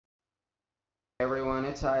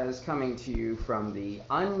Manta is coming to you from the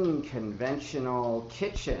Unconventional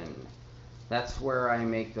Kitchen. That's where I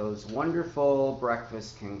make those wonderful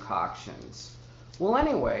breakfast concoctions. Well,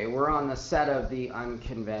 anyway, we're on the set of the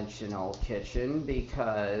Unconventional Kitchen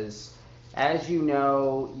because, as you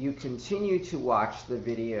know, you continue to watch the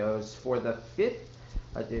videos for the 5th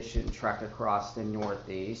edition Trek Across the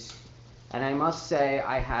Northeast. And I must say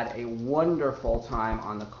I had a wonderful time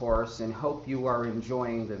on the course and hope you are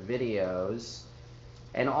enjoying the videos.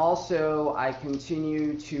 And also I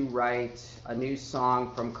continue to write a new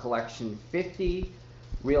song from Collection 50,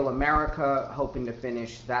 Real America, hoping to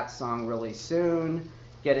finish that song really soon,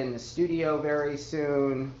 get in the studio very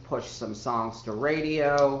soon, push some songs to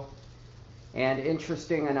radio. And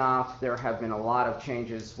interesting enough, there have been a lot of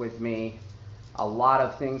changes with me. A lot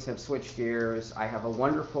of things have switched gears. I have a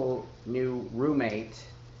wonderful new roommate.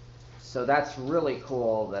 So that's really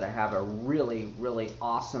cool that I have a really, really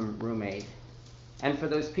awesome roommate. And for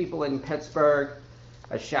those people in Pittsburgh,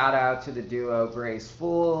 a shout out to the duo Grace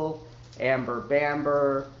Fool, Amber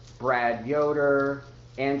Bamber, Brad Yoder,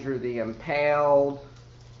 Andrew the Impaled,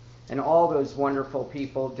 and all those wonderful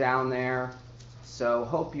people down there. So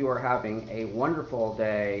hope you are having a wonderful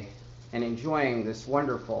day and enjoying this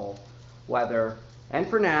wonderful weather. And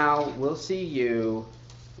for now, we'll see you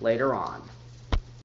later on.